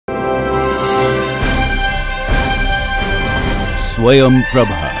Swayam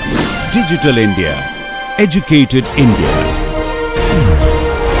Prabha. Digital India. Educated India.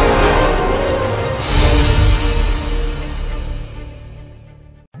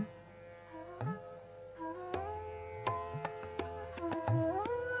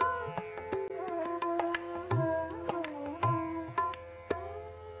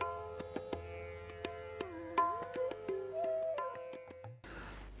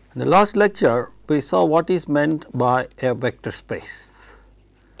 In the last lecture, we saw what is meant by a vector space.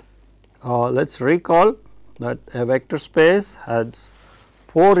 Let us recall that a vector space has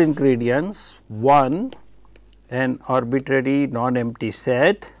 4 ingredients. 1, an arbitrary non-empty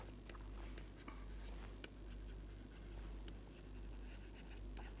set.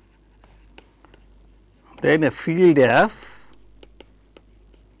 Then a field F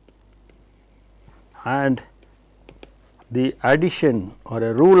and the addition or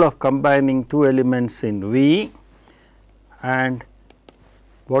a rule of combining 2 elements in V and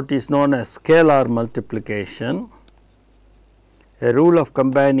what is known as scalar multiplication, a rule of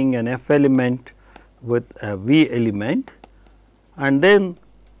combining an F element with a V element, and then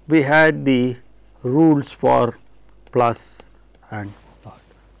we had the rules for plus and dot.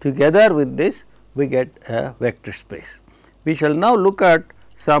 Together with this we get a vector space. We shall now look at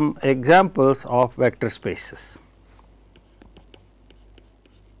some examples of vector spaces.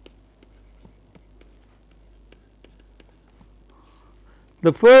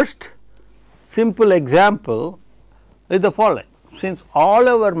 The first simple example is the following. Since all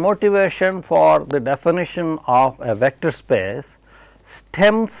our motivation for the definition of a vector space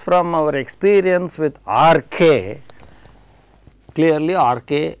stems from our experience with R k, clearly R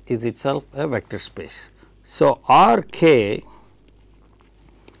k is itself a vector space. So, R k,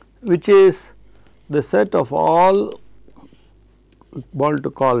 which is the set of all, we want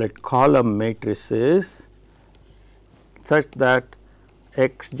to call it column matrices such that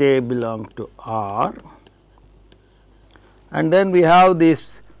x j belong to R, and then we have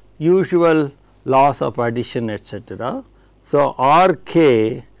this usual laws of addition etc. So, R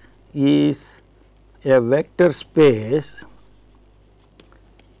k is a vector space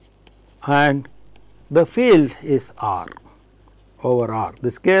and the field is R over R. The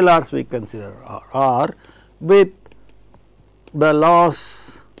scalars we consider are R with the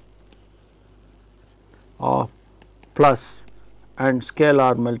laws of plus and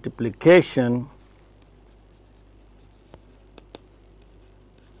scalar multiplication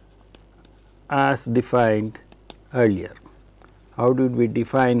as defined earlier. How did we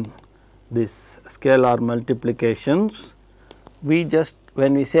define this scalar multiplications? We just,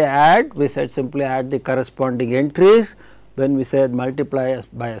 when we say add, we said simply add the corresponding entries. When we said multiply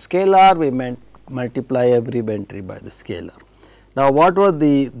by a scalar, we meant multiply every entry by the scalar. Now, what was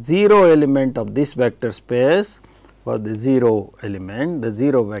the 0 element of this vector space? For the 0 element, the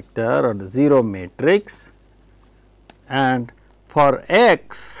 0 vector or the 0 matrix, and for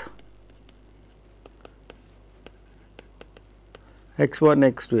x,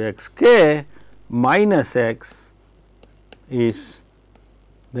 x1, x2, xk minus x is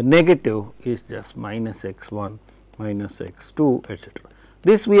the negative is just minus x1 minus x2 etc.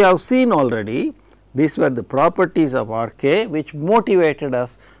 This we have seen already. These were the properties of R k which motivated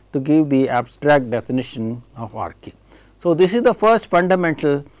us to give the abstract definition of R k. So, this is the first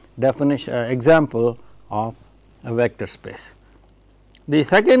fundamental definition example of a vector space. The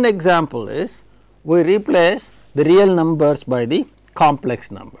second example is we replace the real numbers by the complex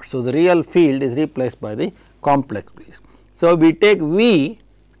numbers. So, the real field is replaced by the complex field. So, we take V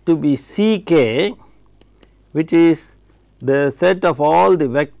to be C k, which is the set of all the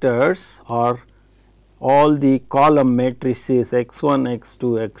vectors or all the column matrices x 1, x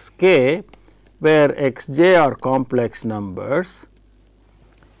 2, x k, where x j are complex numbers.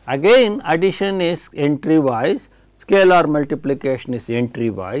 Again addition is entry wise, scalar multiplication is entry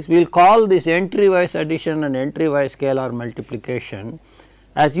wise. We will call this entry wise addition and entry wise scalar multiplication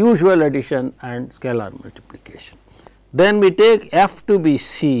as usual addition and scalar multiplication. Then we take F to be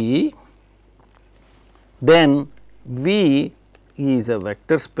C, then V is a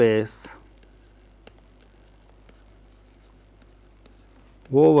vector space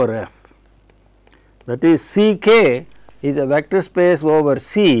over F, that is C k is a vector space over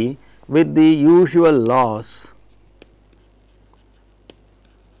C with the usual laws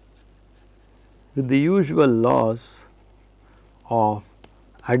of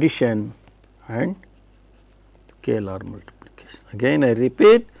addition and scalar multiplication. Again I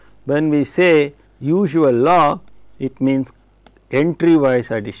repeat, when we say usual law, it means entry wise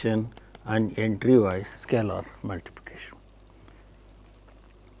addition and entry wise scalar multiplication.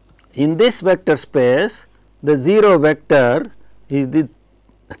 In this vector space, the 0 vector is the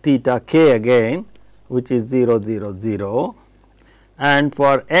theta k again, which is 0 0 0, and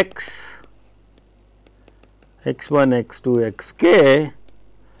for x 1 x 2 x k,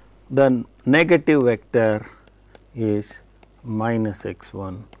 the negative vector is minus x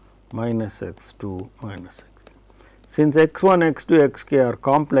 1 minus x 2 minus x k. Since x 1 x 2 x k are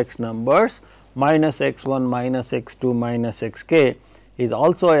complex numbers, minus x 1 minus x 2 minus x k is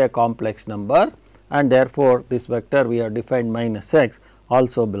also a complex number, and therefore, this vector we have defined minus x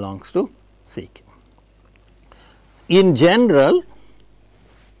also belongs to C k. In general,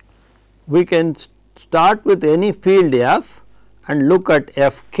 we can start with any field f and look at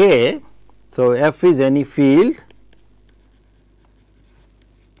f k. So, f is any field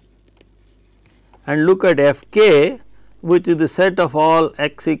and look at f k, which is the set of all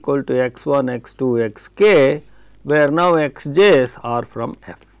x equal to x 1 x 2 x k, where now x j's are from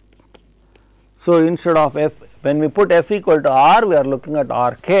f. So, instead of f, when we put f equal to r, we are looking at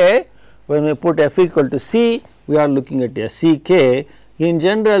r k. When we put f equal to c, we are looking at a c k. In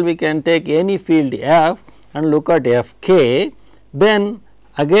general, we can take any field f and look at f k. Then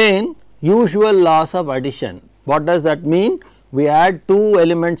again usual laws of addition. What does that mean? We add two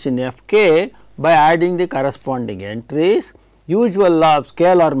elements in f k by adding the corresponding entries. Usual law of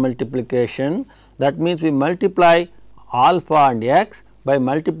scalar multiplication, that means we multiply alpha and x by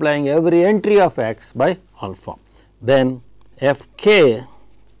multiplying every entry of x by alpha. Then f k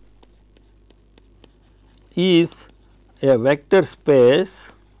is a vector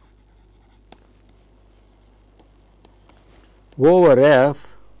space over f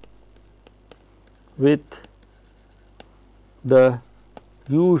with the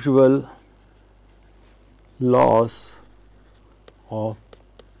usual laws of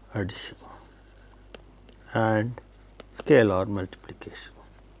addition and scalar multiplication.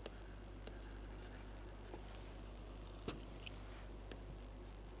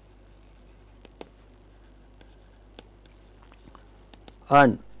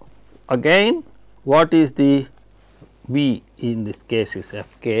 And again, what is the v in this case is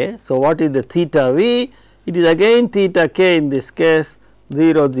f k. So, what is the theta v? It is again theta k in this case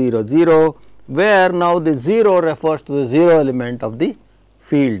 0 0 0, where now the 0 refers to the 0 element of the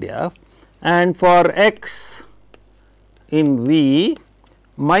field f, and for x in v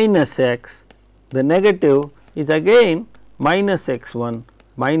minus x, the negative is again minus x 1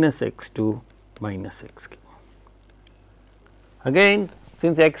 minus x 2 minus x k. Again,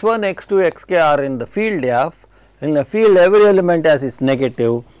 since x 1 x 2 x k are in the field f, in the field every element has its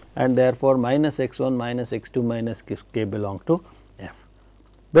negative, and therefore, minus x 1 minus x 2 minus x k belong to f.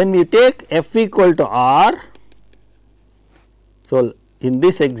 When we take f equal to r, so in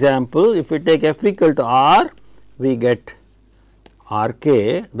this example, if we take f equal to r, we get r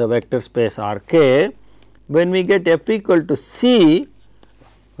k, the vector space r k. When we get f equal to c,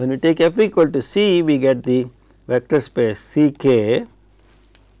 when we take f equal to c, we get the vector space c k.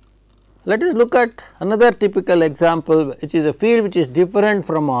 Let us look at another typical example, which is a field which is different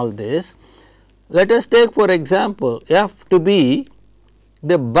from all this. Let us take for example, f to be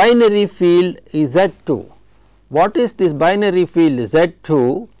the binary field Z 2. What is this binary field Z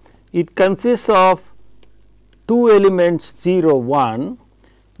 2? It consists of two elements 0 1,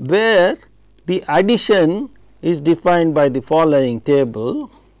 where the addition is defined by the following table: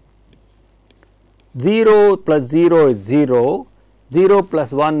 0 plus 0 is 0, 0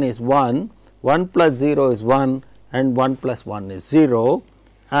 plus 1 is 1, 1 plus 0 is 1, and 1 plus 1 is 0,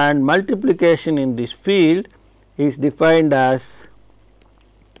 and multiplication in this field is defined as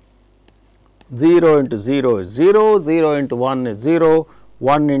 0 into 0 is 0, 0 into 1 is 0,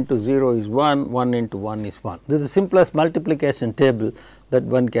 1 into 0 is 1, 1 into 1 is 1. This is the simplest multiplication table that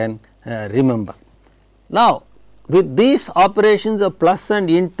one can remember. Now, with these operations of plus and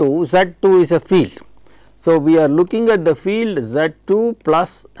into, Z 2 is a field. So, we are looking at the field Z 2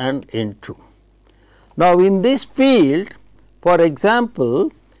 plus and into. Now, in this field, for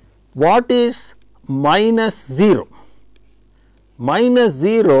example, what is minus 0? Minus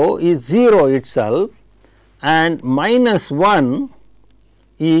 0 is 0 itself, and minus 1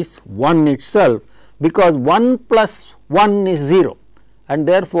 is 1 itself, because 1 plus 1 is 0, and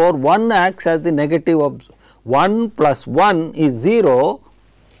therefore, 1 acts as the negative of 1 plus 1 is 0.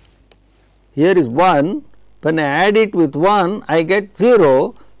 Here is 1, when I add it with 1, I get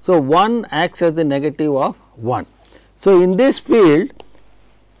 0. So, 1 acts as the negative of 1. So, in this field,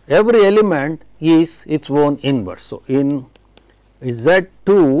 every element is its own inverse. So, in Z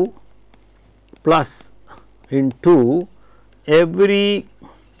 2 plus into, every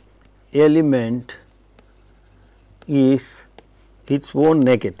element is its own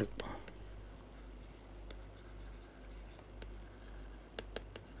negative.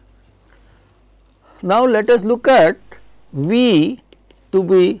 Now, let us look at V to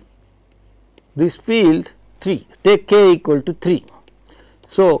be this field 3, take k equal to 3.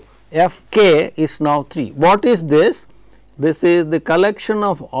 So, f k is now 3. What is this? This is the collection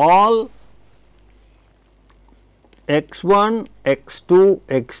of all x 1, x 2,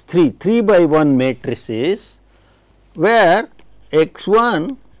 x 3, 3 by 1 matrices, where x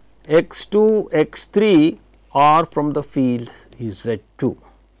 1, x 2, x 3 are from the field Z 2.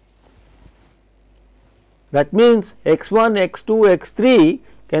 That means, x 1, x 2, x 3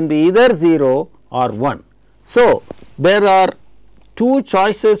 can be either 0 or 1. So, there are two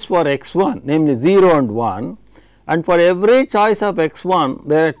choices for x 1, namely 0 and 1, and for every choice of x 1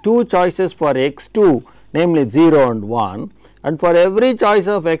 there are two choices for x 2, namely 0 and 1, and for every choice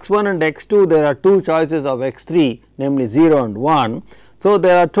of x 1 and x 2 there are two choices of x 3, namely 0 and 1. So,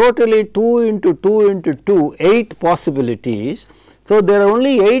 there are totally 2 into 2 into 2, 8 possibilities. So, there are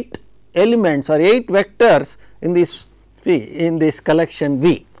only 8 elements or 8 vectors in this collection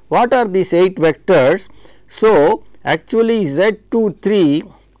V. What are these 8 vectors? So, actually Z 2 3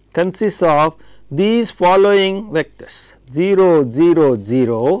 consists of these following vectors: 0 0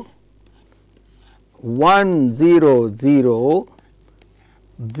 0, 1 0 0,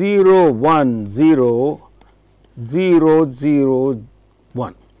 0 1 0, 0 0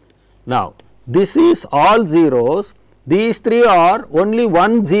 1. Now, this is all zeros. These 3 are only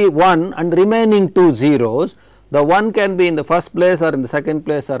 1 and remaining 2 zeros. The 1 can be in the first place or in the second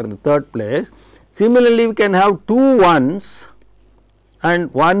place or in the third place. Similarly, we can have 2 1s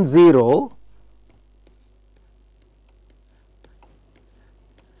and 1 0.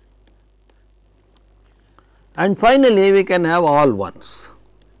 And finally, we can have all 1s.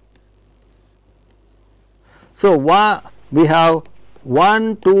 So, we have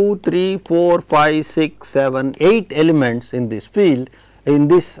 1, 2, 3, 4, 5, 6, 7, 8 elements in this field in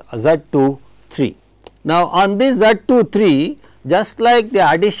this Z 2 3. Now, on this Z 2 3, just like the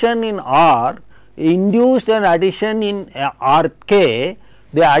addition in R induced an addition in R k,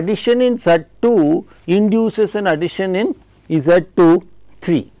 the addition in Z 2 induces an addition in Z 2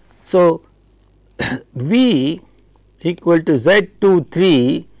 3. So, V equal to Z 2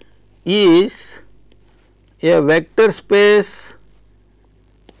 3 is a vector space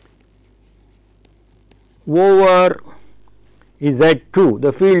over Z 2,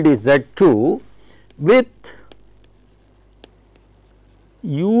 the field is Z 2 with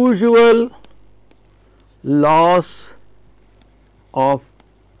usual laws of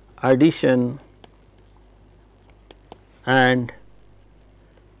addition and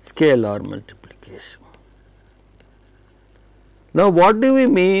scalar multiplication. Now, what do we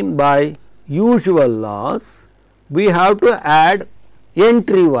mean by usual laws? We have to add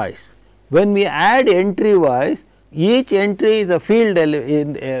entry wise. When we add entry wise, each entry is a field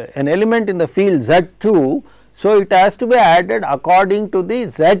an element in the field Z 2. So, it has to be added according to the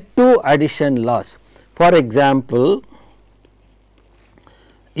Z 2 addition laws. For example,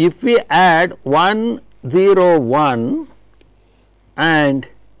 if we add 1 0 1 and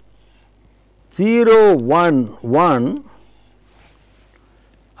 0 1 1,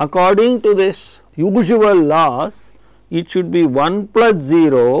 according to this usual laws, it should be 1 plus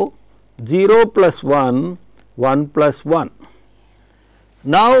 0, 0 plus 1, 1 plus 1.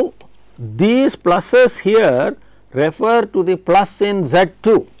 Now, these pluses here refer to the plus in Z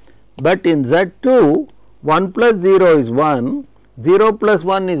 2, but in Z 2 1 plus 0 is 1, 0 plus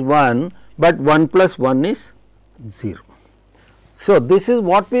 1 is 1, but 1 plus 1 is 0. So, this is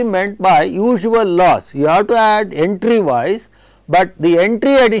what we meant by usual laws. You have to add entry wise, but the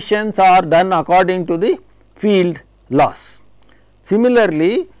entry additions are done according to the field laws.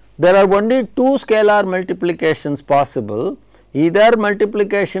 Similarly, there are only 2 scalar multiplications possible, either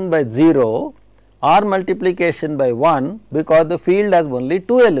multiplication by 0 or multiplication by 1, because the field has only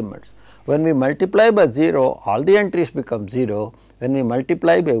 2 elements. When we multiply by 0, all the entries become 0. When we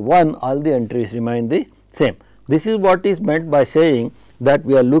multiply by 1, all the entries remain the same. This is what is meant by saying that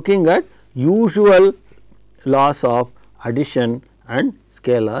we are looking at usual laws of addition and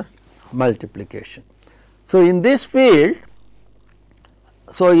scalar multiplication. So, in this field,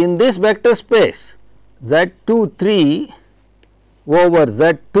 in this vector space Z 2 3 over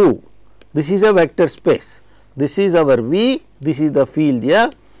Z 2, this is a vector space. This is our V, this is the field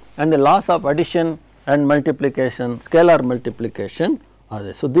here, and the laws of addition and multiplication, scalar multiplication are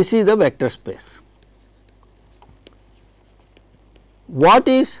there. So, this is the vector space. What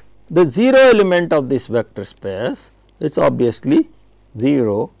is the 0 element of this vector space? It is obviously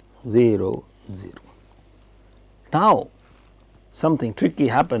 0 0 0. Now, something tricky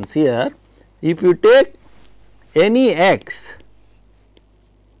happens here. If you take any x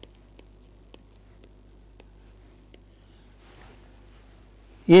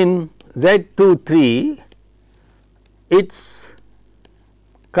in Z23, its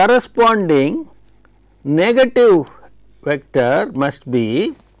corresponding negative vector must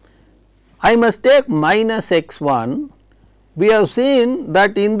be, I must take minus x1. We have seen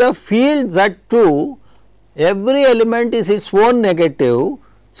that in the field Z2 every element is its own negative.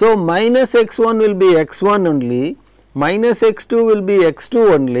 So, minus x1 will be x1 only, minus x2 will be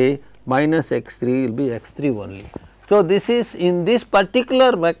x2 only, minus x3 will be x3 only. So, this is in this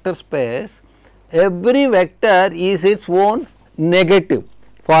particular vector space every vector is its own negative.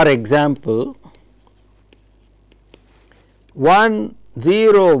 For example, 1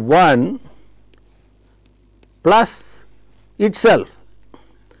 0 1 plus itself.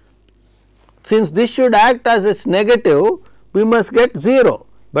 Since this should act as its negative, we must get 0,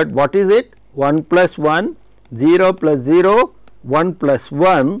 but what is it? 1 plus 1, 0 plus 0, 1 plus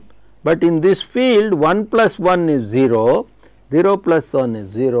 1, but in this field 1 plus 1 is 0, 0 plus 1 is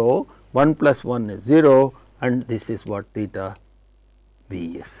 0, 1 plus 1 is 0, and this is what theta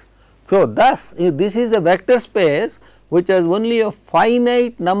v is. So, thus this is a vector space which has only a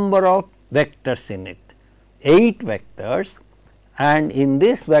finite number of vectors in it, 8 vectors, and in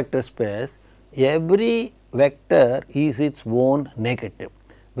this vector space every vector is its own negative.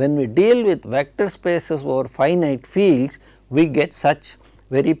 When we deal with vector spaces over finite fields, we get such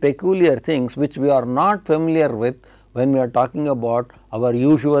very peculiar things which we are not familiar with when we are talking about our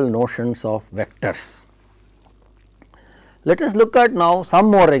usual notions of vectors. Let us look at now some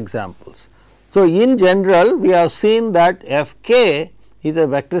more examples. So, in general we have seen that Fk is a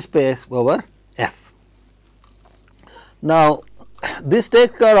vector space over F. Now, this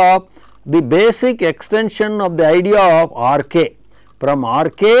takes care of the basic extension of the idea of Rk. From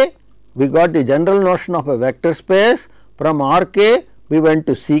Rk we got the general notion of a vector space, from Rk we went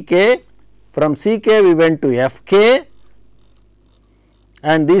to Ck, from Ck we went to Fk,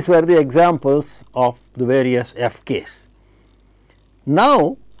 and these were the examples of the various Fk's.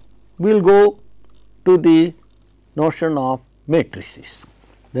 Now, we will go to the notion of matrices.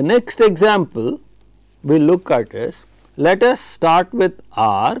 The next example we will look at is, let us start with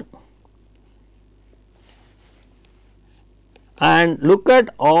R and look at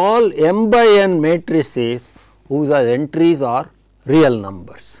all m by n matrices whose entries are real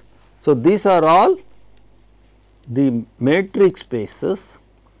numbers. So, these are all the matrix spaces,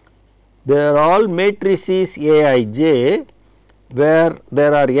 they are all matrices Aij where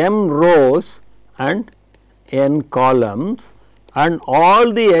there are m rows and n columns, and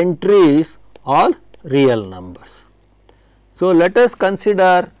all the entries are real numbers. So, let us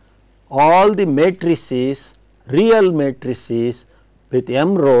consider all the matrices, real matrices with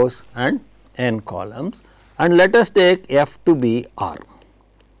m rows and n columns, and let us take F to be R.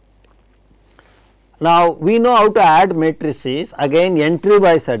 Now, we know how to add matrices, again entry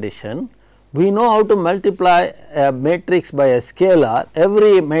wise addition. We know how to multiply a matrix by a scalar.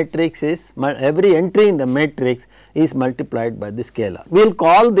 Every matrix is, every entry in the matrix is multiplied by the scalar. We will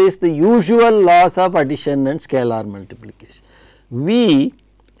call this the usual laws of addition and scalar multiplication. V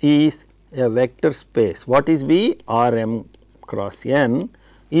is a vector space. What is V? Rm cross n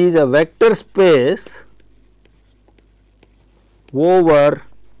is a vector space over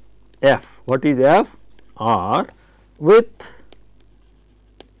F. What is F? R with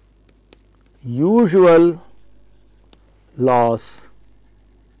usual laws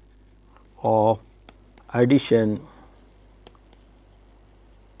of addition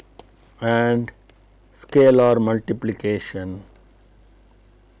and scalar multiplication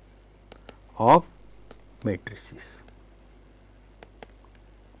of matrices.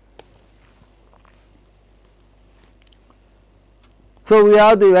 So, we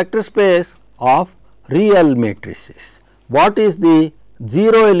have the vector space of real matrices. What is the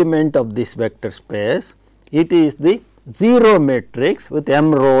 0 element of this vector space? It is the 0 matrix with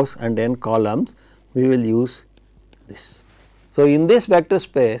m rows and n columns. We will use this. So, in this vector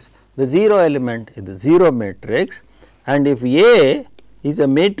space the 0 element is the 0 matrix, and if A is a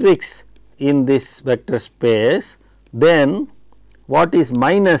matrix in this vector space, then what is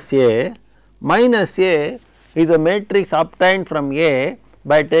minus A? Minus A is a matrix obtained from A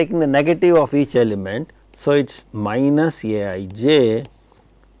by taking the negative of each element. So, it is minus Aij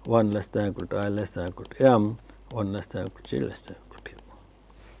 1 less than equal to I less than equal to m, 1 less than equal to j less than equal to m.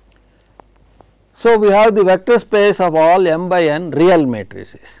 So, we have the vector space of all m by n real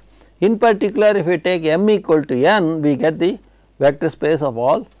matrices. In particular, if we take m equal to n, we get the vector space of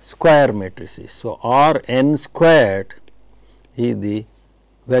all square matrices. So, R n squared is the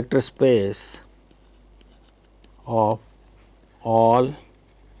vector space of all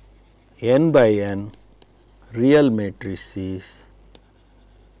n by n real matrices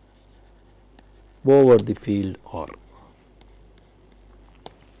over the field R.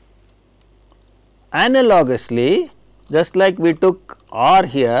 Analogously, just like we took R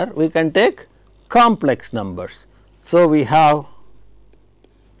here, we can take complex numbers. So, we have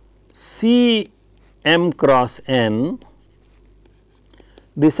C m cross n,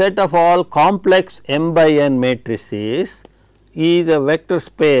 the set of all complex m by n matrices is a vector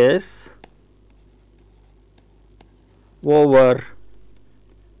space over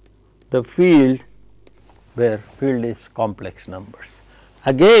the field where field is complex numbers.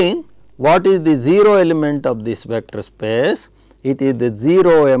 Again, what is the 0 element of this vector space? It is the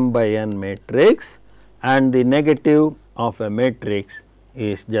 0 m by n matrix, and the negative of a matrix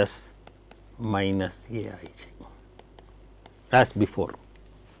is just minus aij as before.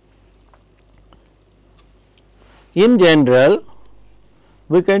 In general,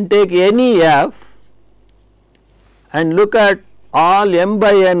 we can take any f and look at all m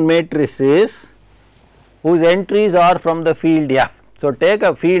by n matrices whose entries are from the field f. So, take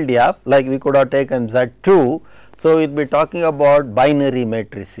a field f like we could have taken Z2. So, we will be talking about binary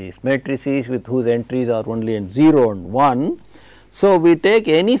matrices, matrices with whose entries are only in 0 and 1. So, we take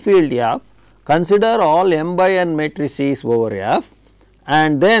any field f, consider all m by n matrices over f,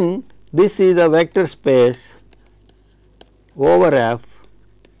 and then this is a vector space over f.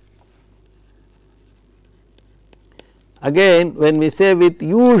 Again, when we say with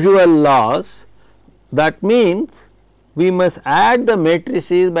usual laws, that means we must add the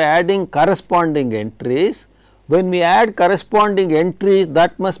matrices by adding corresponding entries. When we add corresponding entries,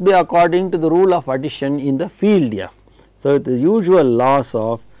 that must be according to the rule of addition in the field f. So, it is usual laws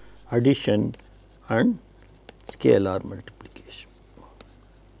of addition and scalar multiplication.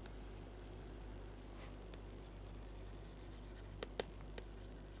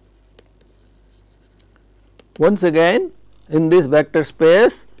 Once again, in this vector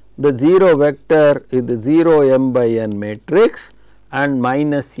space, the 0 vector is the 0 m by n matrix, and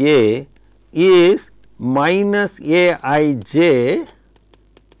minus a is minus aij,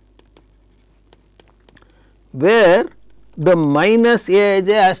 where the minus aij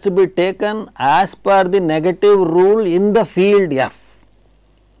has to be taken as per the negative rule in the field f,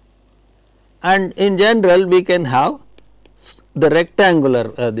 and in general we can have the rectangular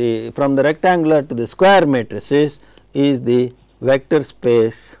from the rectangular to the square matrices is the vector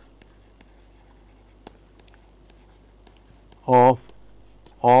space of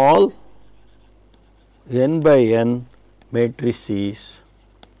all n by n matrices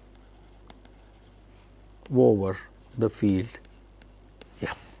over the field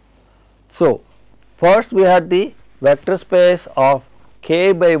f. So, first we had the vector space of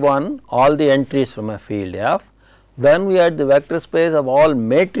k by 1 all the entries from a field f, then we had the vector space of all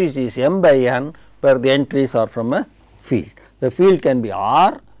matrices m by n where the entries are from a field. The field can be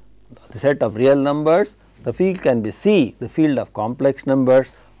R, the set of real numbers, the field can be C, the field of complex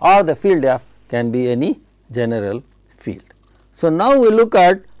numbers, or the field f can be any general field. So, now we look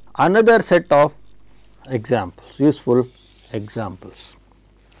at another set of examples, useful examples.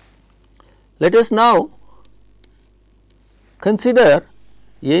 Let us now consider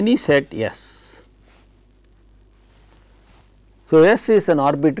any set S. So, S is an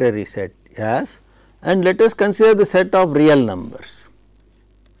arbitrary set S, and let us consider the set of real numbers.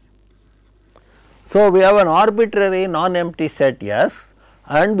 So, we have an arbitrary non-empty set S,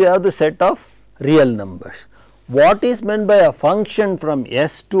 and we have the set of real numbers. What is meant by a function from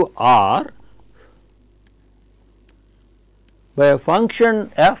S to R? By a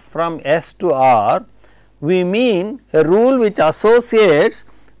function f from S to R, we mean a rule which associates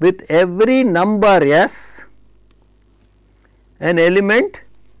with every number S an element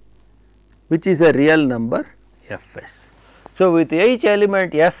which is a real number Fs. So, with each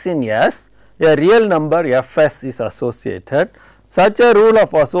element S in S, a real number Fs is associated. Such a rule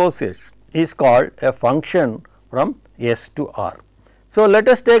of association is called a function from S to R. So, let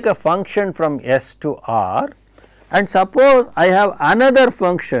us take a function from S to R, and suppose I have another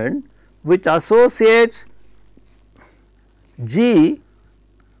function which associates G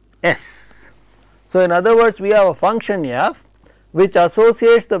S. So, in other words, we have a function f which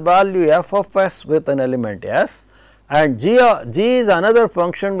associates the value f of s with an element s, and g is another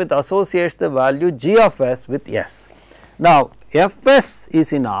function which associates the value g of s with s. Now, f s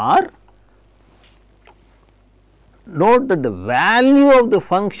is in R. Note that the value of the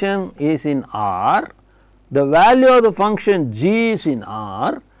function is in R, the value of the function g is in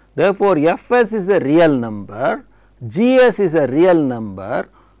R, therefore, f s is a real number, g s is a real number.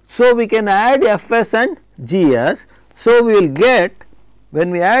 So, we can add f s and g s. So, we will get, when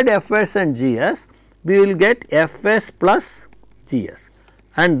we add f s and g s, we will get f s plus g s,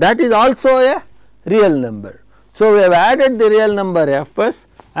 and that is also a real number. So, we have added the real number fs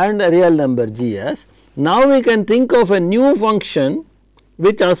and a real number gs. Now, we can think of a new function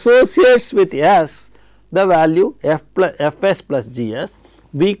which associates with s the value fs plus gs.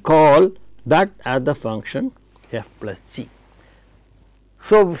 We call that as the function f plus g.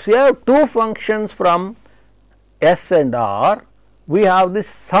 So, if we have two functions from s and r, we have this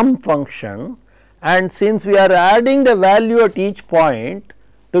sum function, and since we are adding the value at each point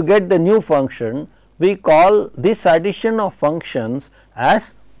to get the new function, we call this addition of functions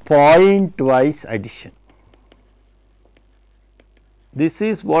as pointwise addition. This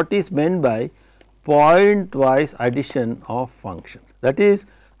is what is meant by pointwise addition of functions. That is,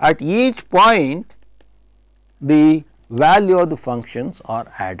 at each point the value of the functions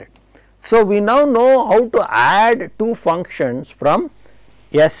are added. So, we now know how to add two functions from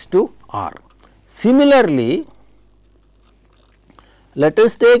s to r. Similarly, let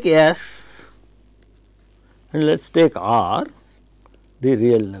us take s and let us take r, the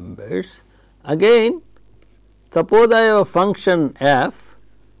real numbers. Again, suppose I have a function f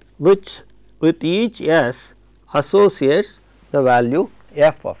which with each s associates the value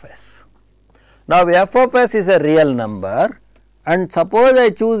f of s. Now, f of s is a real number, and suppose I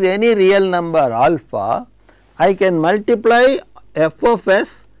choose any real number alpha, I can multiply f of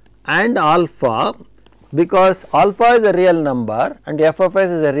s and alpha, because alpha is a real number and f of s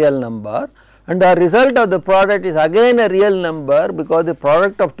is a real number, and the result of the product is again a real number, because the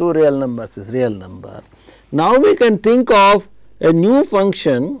product of two real numbers is real number. Now, we can think of a new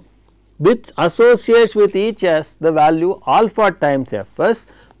function which associates with each s the value alpha times fs.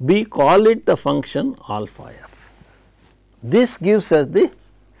 We call it the function alpha f. This gives us the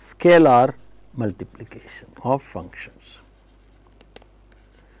scalar multiplication of functions.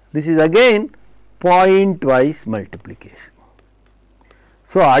 This is again pointwise multiplication.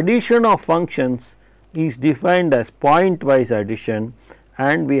 So, addition of functions is defined as pointwise addition,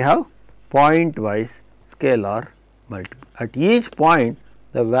 and we have pointwise scalar multiplication. At each point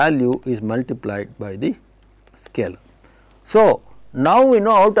the value is multiplied by the scalar. So, now we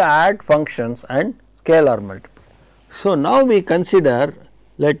know how to add functions and scalar multiplication. So, now we consider,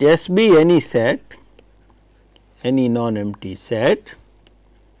 let S be any set, any non-empty set,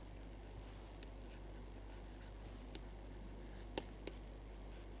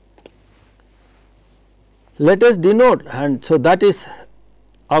 let us denote, and so that is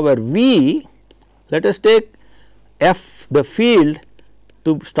our V. Let us take f, the field,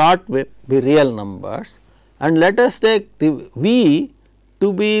 to start with the real numbers, and let us take the V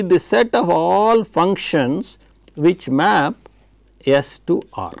to be the set of all functions which map S to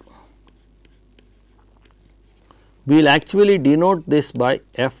R. We will actually denote this by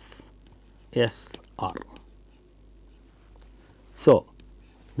f s r. So,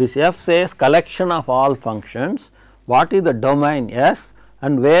 this f says collection of all functions, what is the domain S,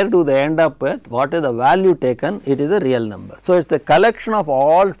 and where do they end up with, what is the value taken, it is a real number. So, it is the collection of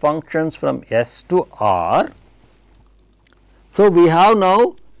all functions from S to R. So, we have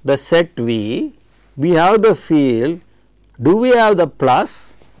now the set V, we have the field, do we have the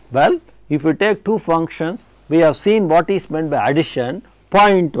plus? Well, if we take two functions, we have seen what is meant by addition,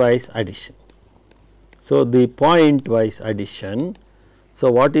 pointwise addition. So, the pointwise addition.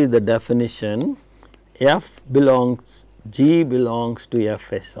 So, what is the definition? F belongs, G belongs to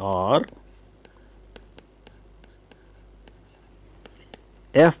FSR,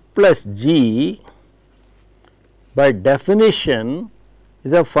 F plus G by definition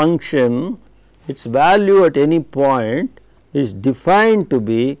is a function, its value at any point is defined to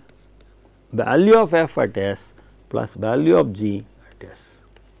be value of f at s plus value of g at s.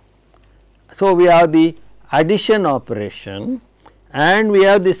 So, we have the addition operation and we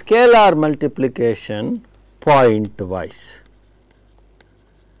have the scalar multiplication pointwise,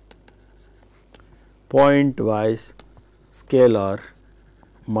 pointwise scalar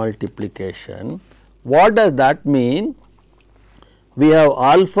multiplication. What does that mean? We have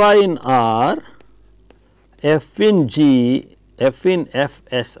alpha in R, f in G, f in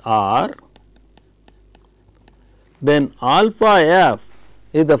FSR, then alpha f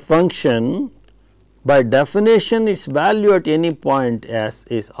is the function, by definition its value at any point s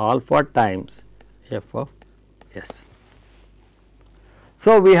is alpha times f of s.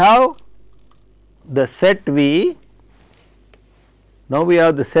 So, we have the set V, now we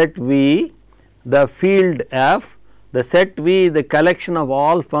have the set V, the field f, the set V is the collection of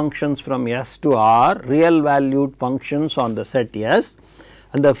all functions from S to R, real valued functions on the set S,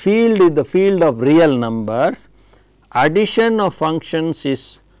 and the field is the field of real numbers. Addition of functions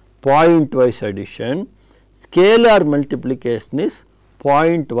is pointwise addition, scalar multiplication is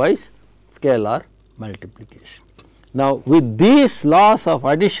pointwise scalar multiplication. Now, with these laws of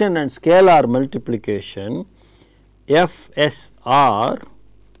addition and scalar multiplication, FSR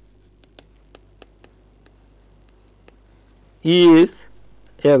is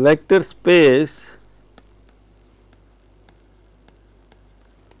a vector space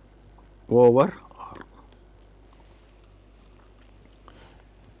over R.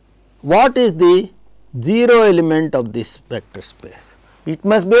 What is the 0 element of this vector space? It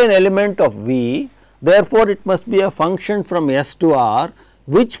must be an element of V, therefore, it must be a function from S to R,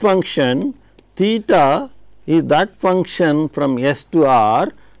 which function theta is that function from S to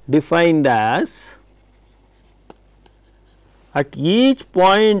R defined as at each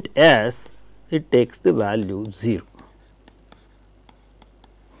point S it takes the value 0.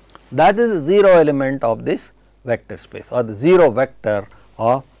 That is the 0 element of this vector space or the 0 vector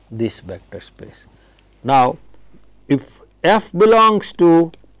of this vector space. Now, if F belongs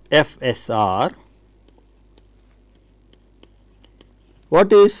to FSR,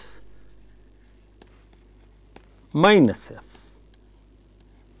 what is minus F?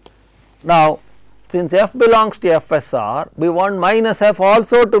 Now, since F belongs to FSR, we want minus F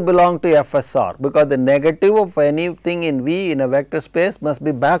also to belong to FSR, because the negative of anything in V in a vector space must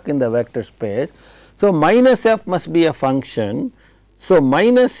be back in the vector space. So, minus F must be a function. So,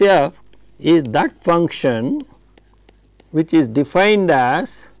 minus F is that function which is defined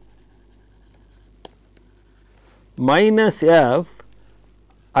as minus F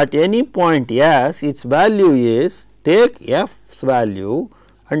at any point S, its value is take F's value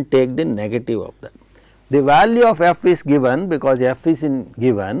and take the negative of that. The value of F is given because F is in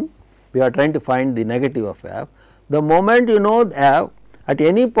given, we are trying to find the negative of F. The moment you know F at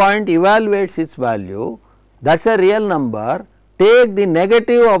any point evaluates its value, that is a real number, take the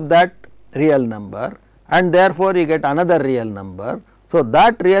negative of that real number and therefore, you get another real number. So,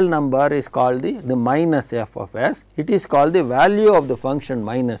 that real number is called the minus F of S, it is called the value of the function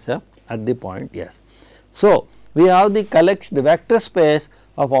minus F at the point S. So, we have the collection, the vector space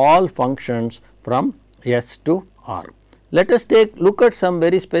of all functions from S to R. Let us look at some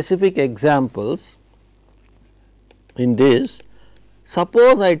very specific examples in this.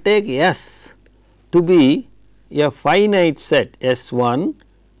 Suppose I take S to be a finite set S1,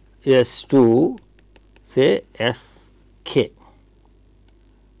 S2, say Sk.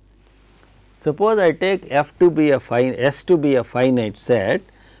 Suppose I take F to be a S to be a finite set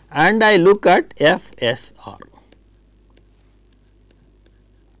and I look at FSR.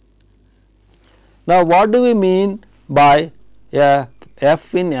 Now, what do we mean by a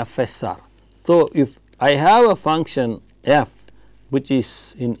F in FSR? So, if I have a function F which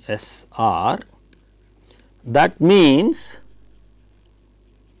is in SR, that means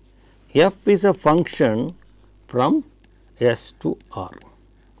F is a function from S to R.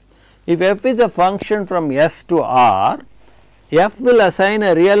 If F is a function from S to R, F will assign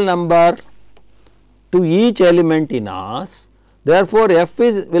a real number to each element in S. Therefore, F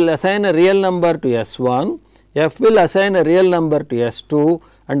will assign a real number to S1, F will assign a real number to S2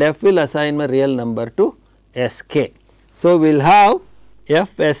 and F will assign a real number to Sk. So, we will have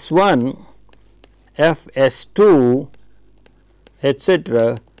Fs1, Fs2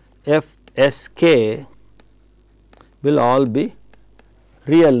 etc. Fsk will all be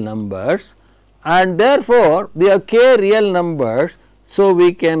real numbers and therefore, they are k real numbers. So,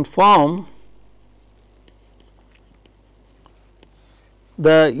 we can form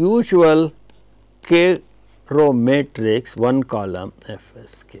the usual k row matrix 1 column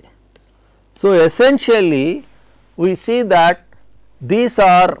Fsk. So, essentially we see that these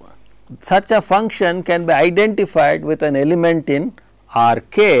are such a function can be identified with an element in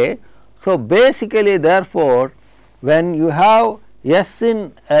Rk. So, basically therefore, when you have S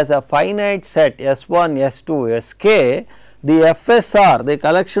in as a finite set S1, S2, Sk, the FSR, the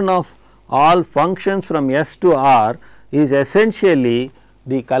collection of all functions from S to R is essentially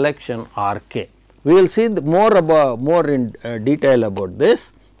the collection Rk. We will see more in detail about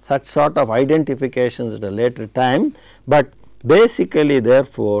this, such sort of identifications at a later time, but basically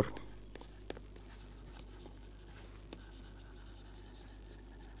therefore,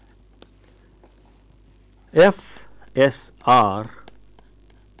 FSR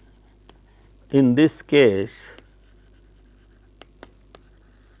in this case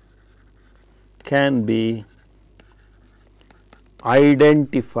can be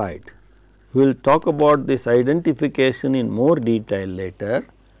identified. We will talk about this identification in more detail later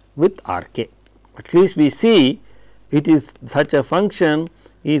with Rk. At least we see it is such a function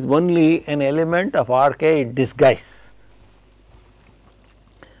is only an element of Rk in disguise.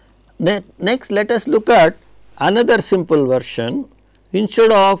 Next, let us look at another simple version.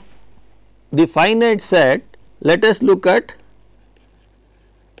 Instead of the finite set, let us look at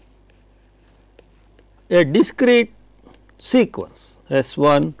a discrete sequence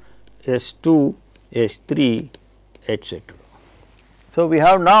S1, S2, S3, etc. So, we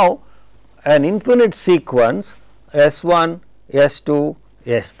have now an infinite sequence S1, S2,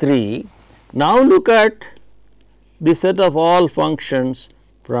 S3. Now, look at the set of all functions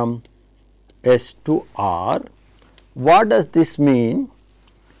from S to R. What does this mean?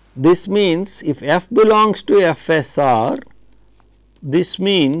 This means if f belongs to FSR, this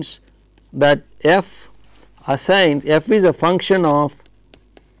means that f is a function of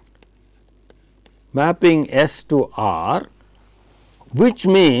mapping S to R, which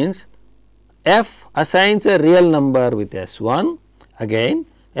means f assigns a real number with S1, again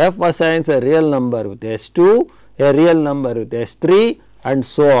f assigns a real number with S2, a real number with S3, and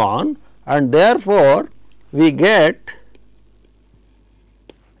so on, and therefore, we get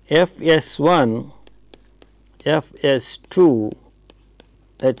Fs1, Fs2,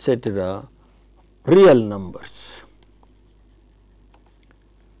 etc. real numbers.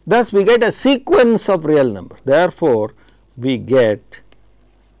 Thus, we get a sequence of real numbers. Therefore, we get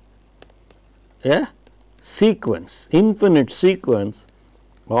a sequence, infinite sequence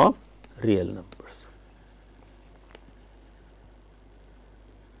of real numbers.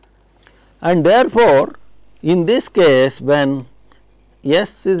 And therefore, in this case, when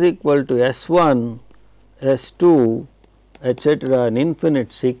S is equal to S1, S2, etc. an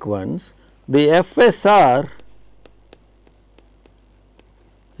infinite sequence, the FSR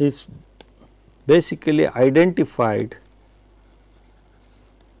is basically identified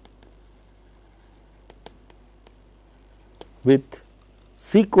with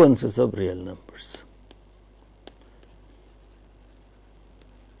sequences of real numbers.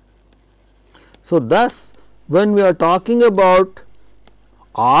 So, thus when we are talking about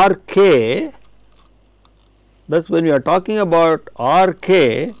RK, thus when we are talking about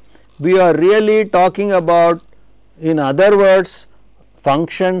RK, we are really talking about, in other words,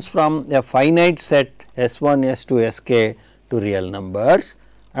 functions from a finite set S1, S2, Sk to real numbers,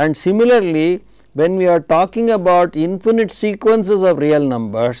 and similarly when we are talking about infinite sequences of real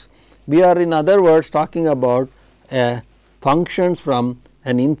numbers, we are in other words talking about functions from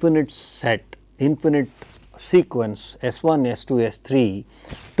an infinite set, infinite sequence S1, S2, S3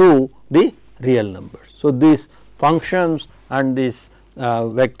 to the real numbers. So, these functions and these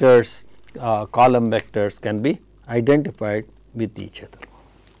vectors, column vectors can be identified with each other.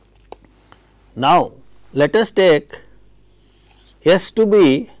 Now, let us take S to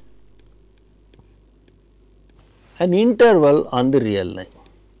be an interval on the real line.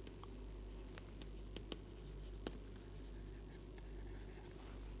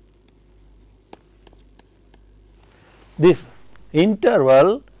 This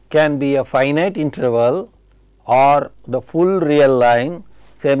interval can be a finite interval or the full real line,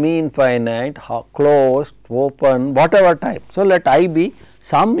 semi infinite, closed, open, whatever type. So, let I be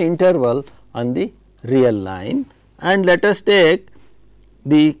some interval on the real line, and let us take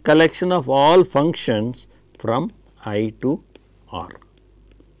the collection of all functions from I to R.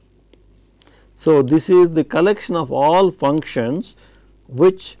 So, this is the collection of all functions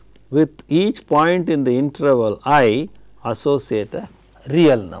which with each point in the interval I associate a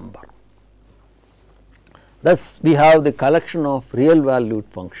real number. Thus, we have the collection of real valued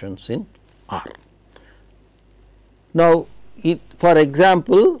functions in R. Now, for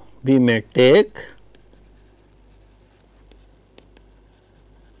example, we may take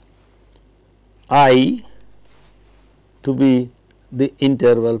I to be the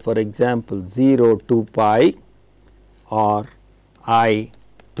interval, for example, 0 to pi, or I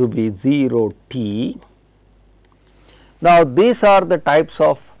to be 0 t. Now, these are the types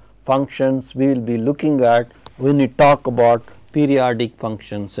of functions we will be looking at when we talk about periodic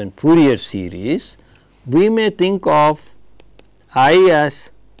functions and Fourier series. We may think of I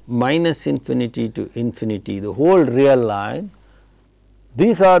as minus infinity to infinity, the whole real line.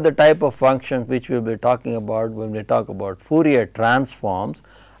 These are the type of functions which we will be talking about when we talk about Fourier transforms,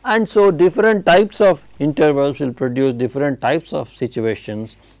 and so different types of intervals will produce different types of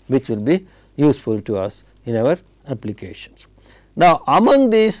situations which will be useful to us in our applications. Now, among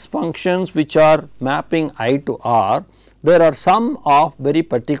these functions which are mapping I to R, there are some of very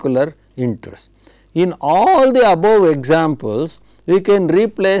particular interest. In all the above examples, we can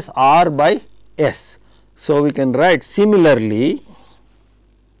replace R by S. So, we can write similarly,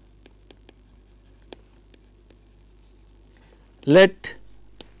 let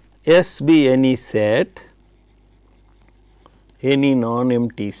S be any set, any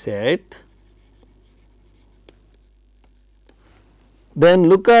non-empty set. Then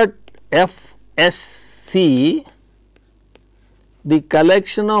look at FSC, the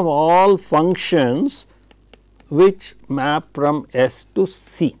collection of all functions which map from S to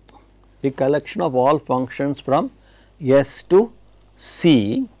C, the collection of all functions from S to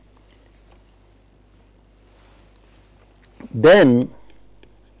C, then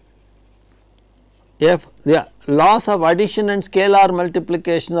if the laws of addition and scalar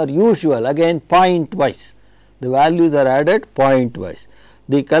multiplication are usual, again point wise, the values are added point wise.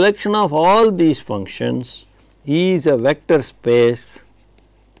 The collection of all these functions is a vector space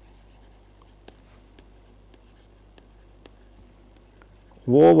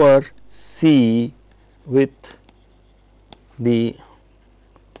over C with the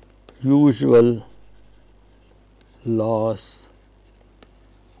usual laws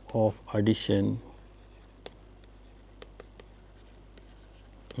of addition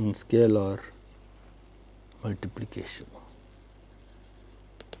and scalar multiplication.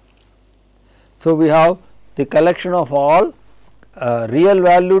 So, we have the collection of all real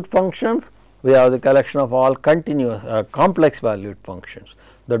valued functions, we have the collection of all continuous complex valued functions.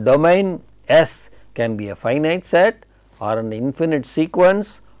 The domain S can be a finite set or an infinite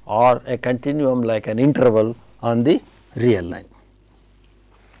sequence or a continuum like an interval on the real line.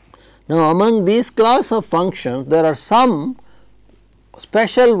 Now, among these class of functions, there are some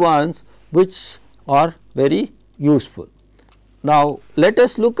special ones which are very useful. Now, let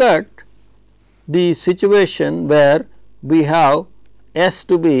us look at the situation where we have S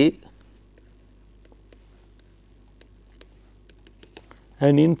to be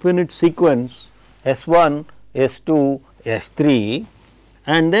an infinite sequence S1, S2, S3,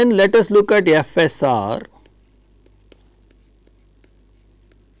 and then let us look at FSR.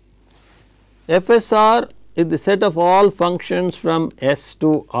 FSR is the set of all functions from S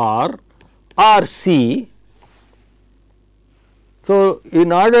to R or C. So,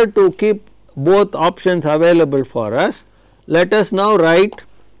 in order to keep both options available for us, let us now write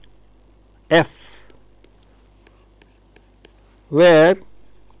F, where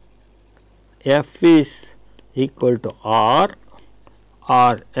F is equal to R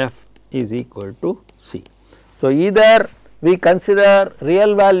or F is equal to C. So, either we consider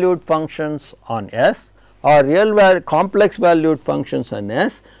real valued functions on S or complex valued functions on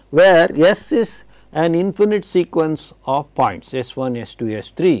S, where S is an infinite sequence of points S1,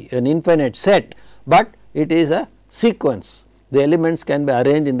 S2, S3, an infinite set, but it is a sequence. The elements can be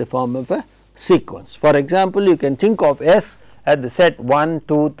arranged in the form of a sequence. For example, you can think of S as the set 1,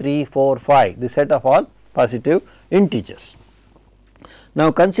 2, 3, 4, 5, the set of all positive integers.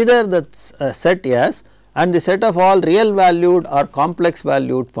 Now, consider the set S and the set of all real valued or complex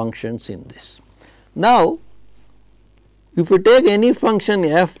valued functions in this. Now, if you take any function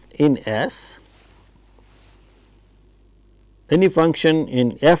f in S, any function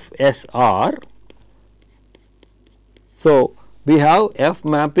in FSR, so we have f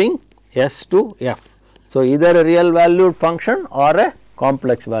mapping S to f. So, either a real valued function or a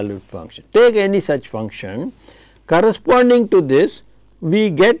complex valued function. Take any such function, corresponding to this we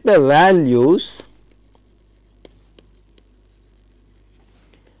get the values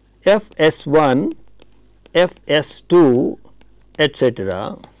Fs1, Fs2,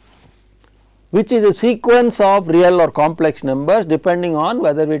 etc., which is a sequence of real or complex numbers depending on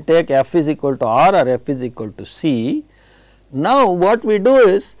whether we take f is equal to r or f is equal to c. Now, what we do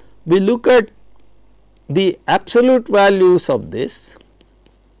is we look at the absolute values of this.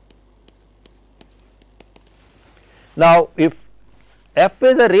 Now, if f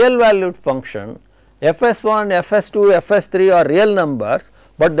is a real valued function, Fs1, Fs2, Fs3 are real numbers,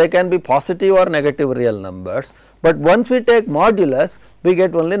 but they can be positive or negative real numbers. But once we take modulus, we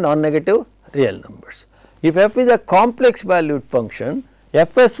get only non-negative real numbers. If f is a complex valued function,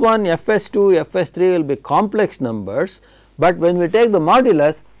 Fs1, Fs2, Fs3 will be complex numbers, but when we take the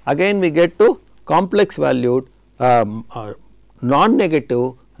modulus, again we get to complex valued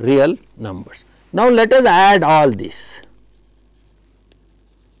non-negative real numbers. Now, let us add all this.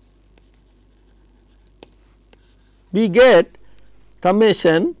 We get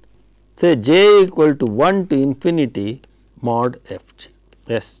summation say j equal to 1 to infinity mod fg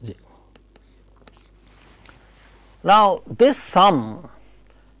Sj. Now, this sum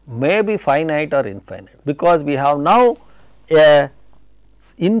may be finite or infinite, because we have now a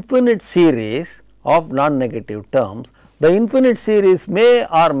infinite series of non-negative terms. The infinite series may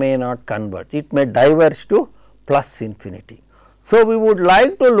or may not converge, it may diverge to plus infinity. So, we would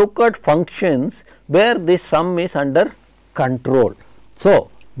like to look at functions where this sum is under control.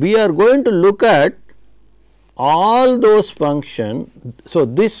 So, we are going to look at all those functions. So,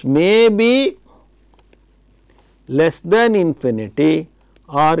 this may be less than infinity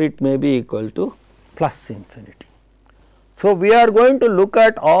or it may be equal to plus infinity. So, we are going to look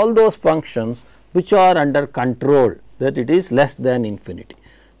at all those functions which are under control, that it is less than infinity.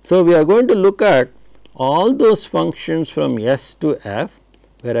 So, we are going to look at all those functions from S to F,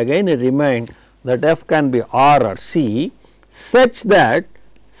 where again I remind that F can be R or C, such that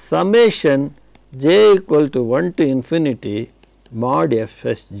summation j equal to 1 to infinity mod f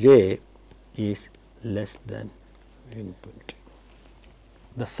s j is less than infinity.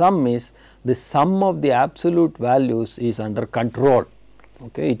 The sum is the sum of the absolute values is under control,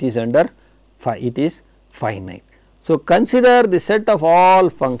 okay. It is under it is finite. So, consider the set of all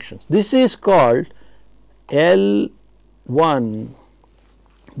functions. This is called L1,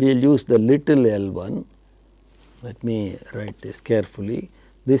 we will use the little L1. Let me write this carefully.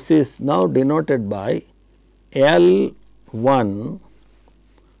 This is now denoted by L1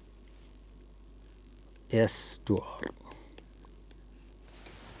 S to R.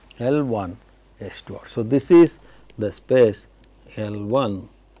 L1 S to R. So, this is the space L1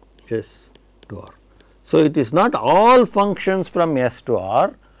 S to R. So, it is not all functions from S to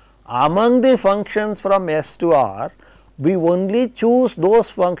R. Among the functions from S to R, we only choose those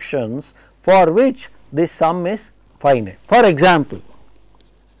functions for which the sum is finite. For example,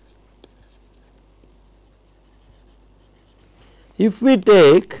 if we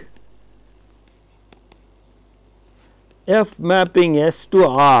take f mapping S to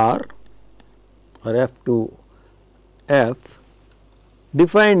R or F to F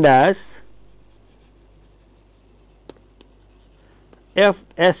defined as f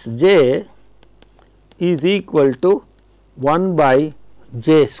s j is equal to 1 by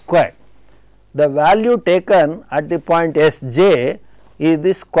j square. The value taken at the point s j is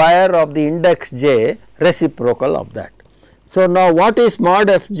the square of the index j, reciprocal of that. So, now what is mod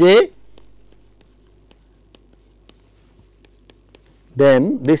f j?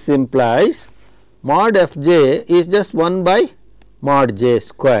 Then this implies mod f j is just 1 by mod j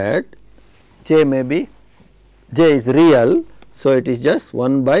squared, j may be, j is real. So, it is just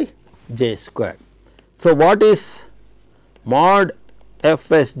 1 by j squared. So, what is mod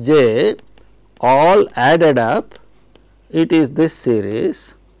f s j all added up? It is this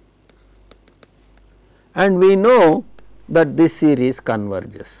series, and we know that this series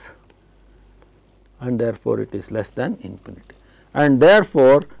converges, and therefore, it is less than infinity, and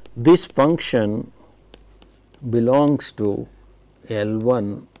therefore, this function belongs to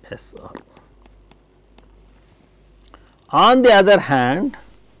L1 S R. On the other hand,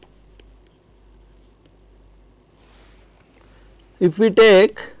 if we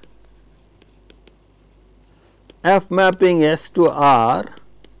take f mapping S to R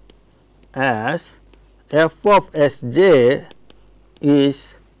as f of S j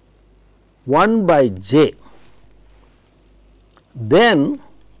is 1 by j, then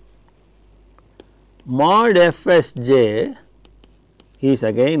mod f s j is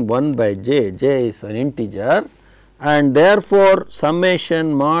again 1 by j, j is an integer, and therefore,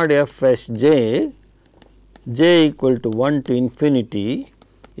 summation mod f s j, j equal to 1 to infinity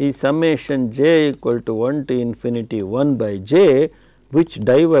is summation j equal to 1 to infinity 1 by j, which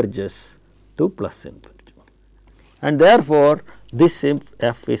diverges to plus infinity, and therefore, this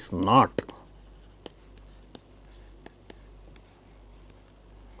f is not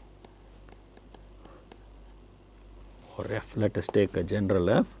or f, let us take a general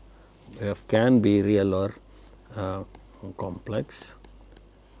f, f can be real or complex.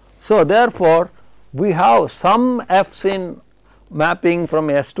 So, therefore, we have some f's in mapping from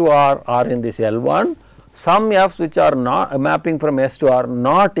S to R are in this L1, some f's which are not mapping from S to R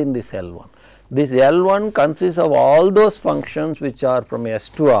not in this L1. This L1 consists of all those functions which are from S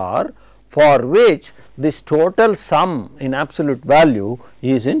to R, for which this total sum in absolute value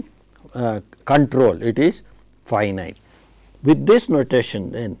is in control, it is finite. With this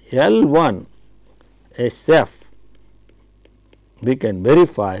notation, then L1 SF we can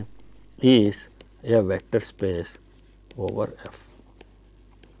verify is a vector space over F.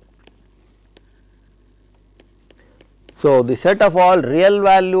 So, the set of all real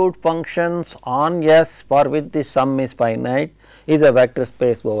valued functions on S for which the sum is finite is a vector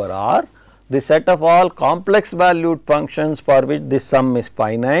space over R. The set of all complex valued functions for which the sum is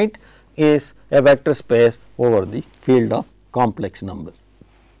finite is a vector space over the field of complex numbers.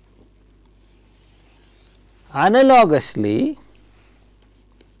 Analogously,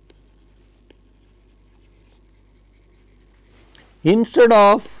 instead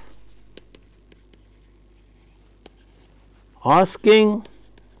of asking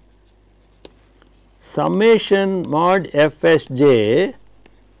summation mod f s j,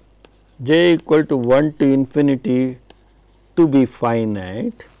 j equal to 1 to infinity to be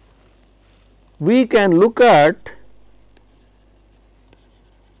finite, we can look at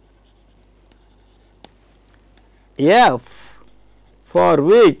f for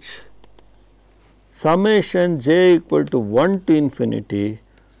which summation j equal to 1 to infinity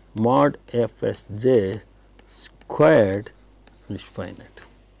mod f s j squared is finite.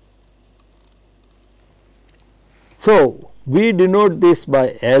 So, we denote this by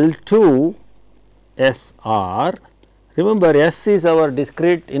L2 SR. Remember, S is our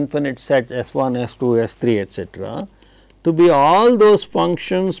discrete infinite set S1, S2, S3 etc. to be all those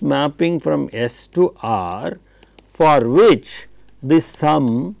functions mapping from S to R for which this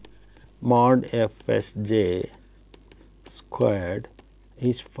sum mod f s j squared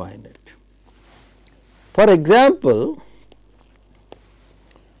is finite. For example,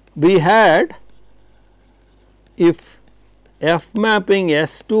 we had if f mapping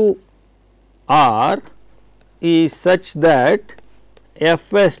S to R is such that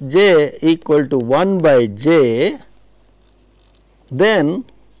f s j equal to 1 by j, then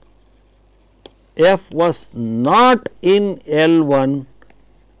f was not in L1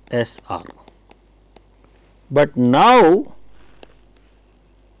 SR. But now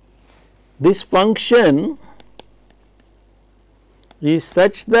this function is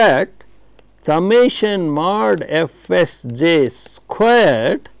such that summation mod f s j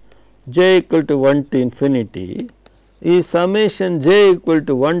squared j equal to 1 to infinity is summation j equal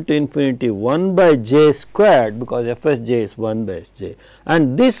to 1 to infinity 1 by j squared, because f s j is 1 by s j,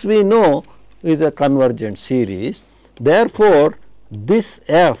 and this we know is a convergent series. Therefore, this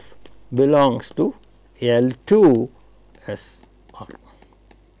f belongs to L2 SR,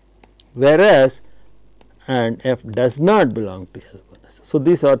 whereas and f does not belong to L1 SR. So,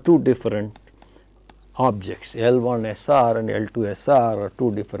 these are two different objects, L1 SR and L2 SR are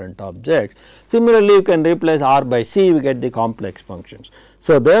two different objects. Similarly, you can replace R by C, we get the complex functions.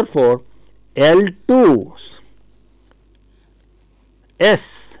 So, therefore, L2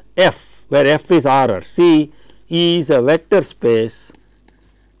 S F, where F is R or C, is a vector space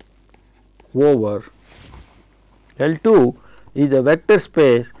over L2 is a vector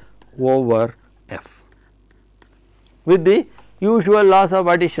space over F with the usual laws of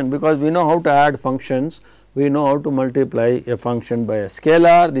addition, because we know how to add functions, we know how to multiply a function by a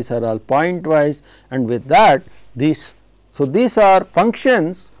scalar, these are all pointwise, and with that these. So, these are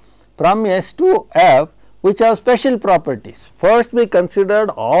functions from S to F which have special properties. First we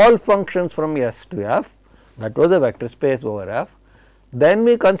considered all functions from S to F, that was a vector space over F. Then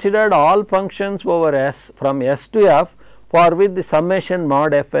we considered all functions over S from S to F for which the summation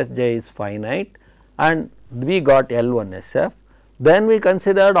mod f s j is finite, and we got L1 SF. Then we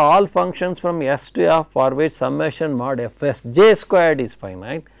considered all functions from S to F for which summation mod f s j squared is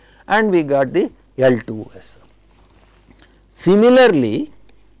finite, and we got the L2 SF. Similarly,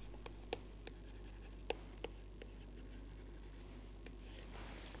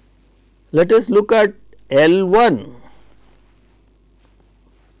 let us look at L1.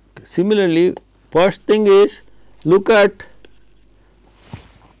 Similarly, first thing is look at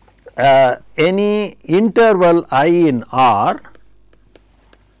any interval I in R,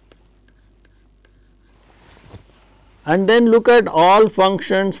 and then look at all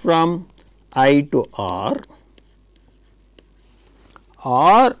functions from I to R,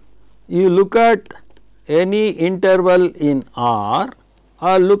 or you look at any interval in R,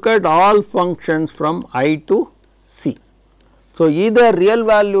 or look at all functions from I to C. So, either real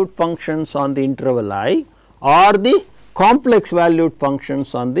valued functions on the interval I or the complex valued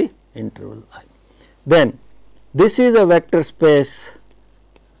functions on the interval I. Then this is a vector space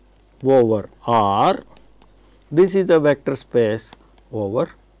over R, this is a vector space over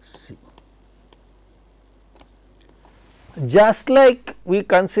C. Just like we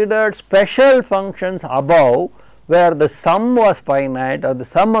considered special functions above where the sum was finite or the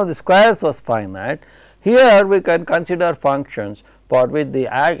sum of the squares was finite, here we can consider functions for which the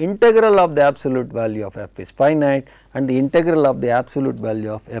integral of the absolute value of f is finite and the integral of the absolute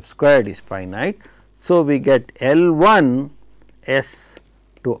value of f squared is finite. So, we get L1 S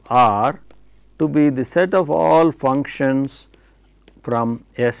to R to be the set of all functions from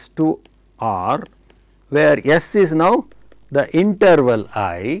S to R, where S is now the interval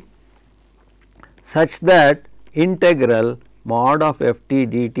I, such that integral mod of f t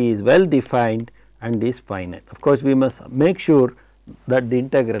dt is well defined and is finite. Of course, we must make sure that the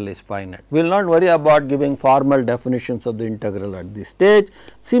integral is finite. We will not worry about giving formal definitions of the integral at this stage.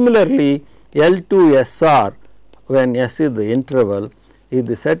 Similarly, L2 SR, when S is the interval, is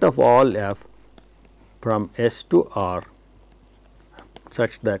the set of all f from S to R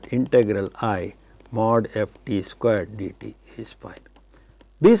such that integral I mod f t square dt is fine.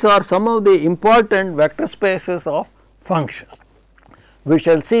 These are some of the important vector spaces of functions. We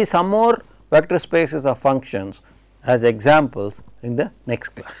shall see some more vector spaces of functions as examples in the next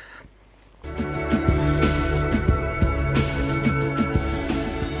class.